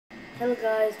Hello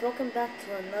guys, welcome back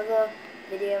to another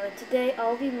video, and today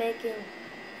I'll be making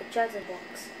a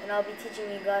chatterbox and I'll be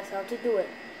teaching you guys how to do it.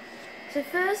 So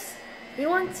first, you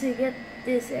want to get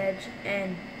this edge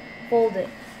and fold it.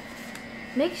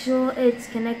 Make sure it's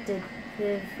connected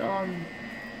with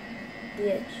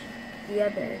the edge, the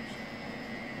other edge.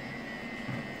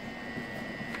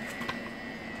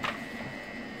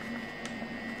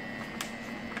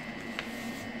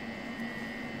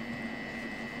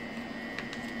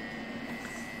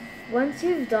 Once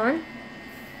you've done,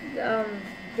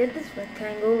 get this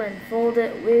rectangle and fold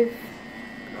it with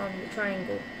the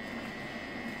triangle.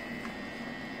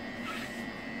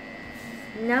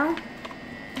 Now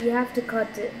you have to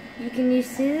cut it. You can use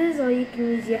scissors or you can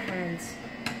use your hands.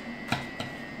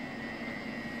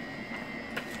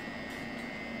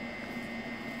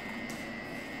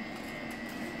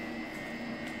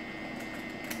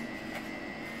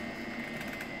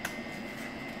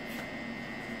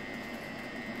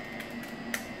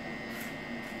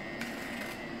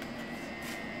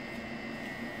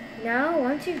 Now,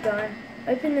 once you've done,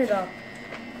 open it up.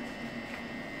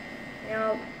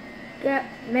 Now,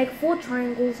 make 4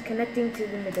 triangles connecting to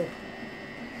the middle.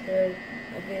 So,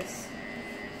 like this.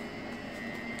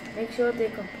 Make sure they're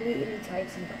completely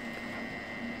tightened up.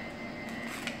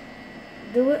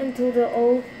 Do it until they're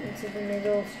all into the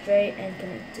middle, straight and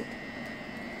connected.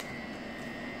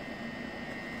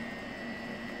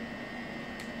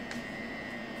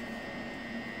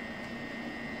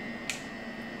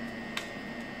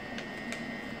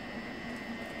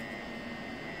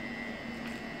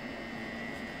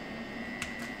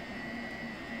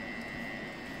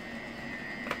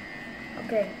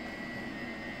 Okay.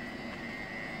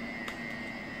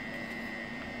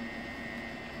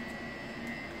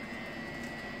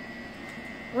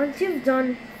 Once you've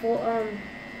done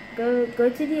go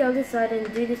to the other side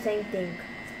and do the same thing.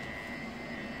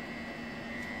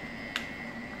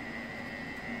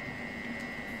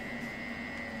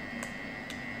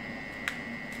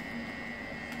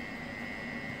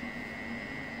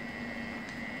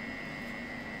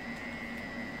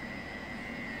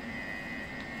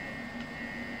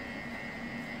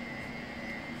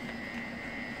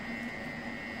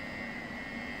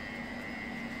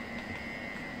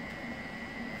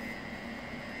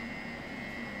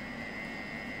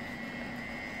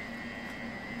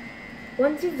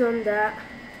 Once you've done that,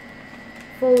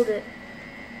 fold it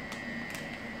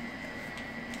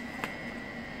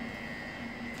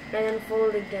and then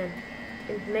fold again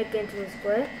and make it into a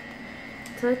square.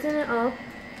 Tighten it up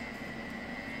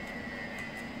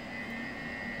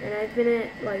and open it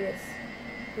like this.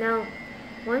 Now,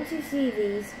 once you see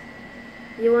these,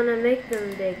 you want to make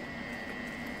them big,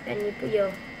 and you put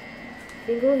your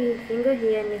finger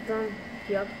here and your thumb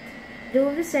here.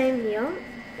 Do the same here,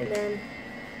 and then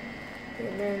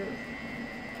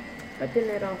open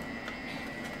it up.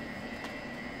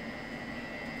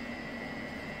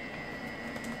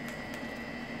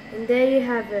 And there you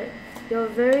have it, your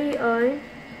very own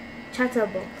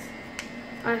chatterbox.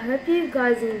 I hope you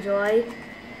guys enjoy.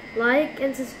 Like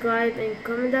and subscribe and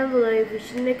comment down below if we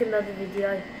should make another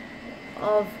video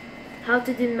of how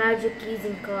to do magic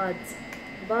using cards.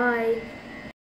 Bye.